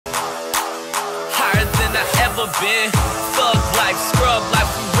than I ever been. Thug life, scrub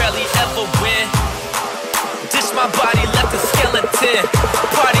life, we rarely ever win. Ditch my body, left a skeleton.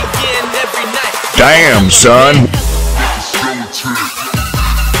 Partying every night. Damn, son.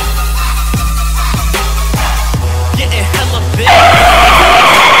 Getting hella big.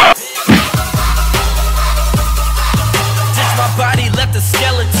 Ditch my body, left a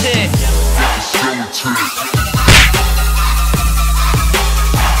skeleton.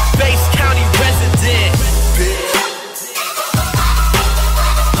 Base County resident.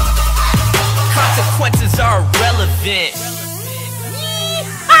 Consequences are irrelevant.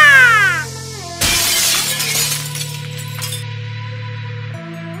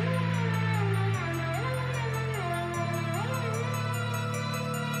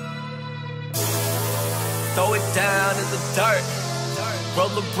 Throw it down in the dirt. Roll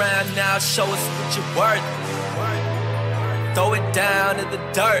around now, show us what you're worth. Throw it down in the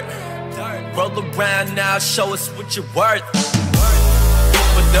dirt. Roll around now, show us what you're worth.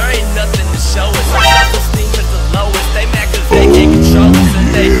 But there ain't nothing to show us. Self-esteem is the lowest. They mad cause they can't control us,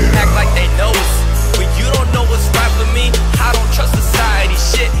 and they act like they know us. When you don't know what's right for me, I don't trust society.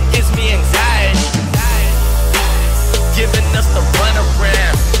 Shit gives me anxiety. Giving us the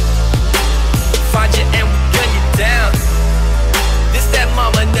runaround. Find you and we gun you down. This that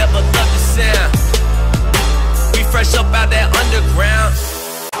mama never loved the sound. We fresh up out that underground.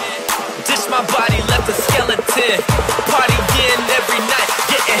 Ditch my body, left a skeleton. Partying every night,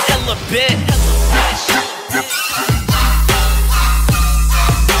 getting hella bent.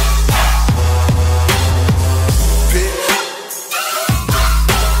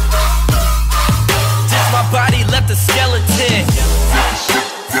 Ditch my body, left a skeleton.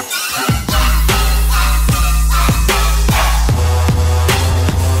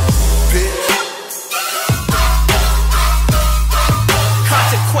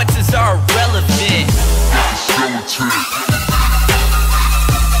 Consequences are irrelevant.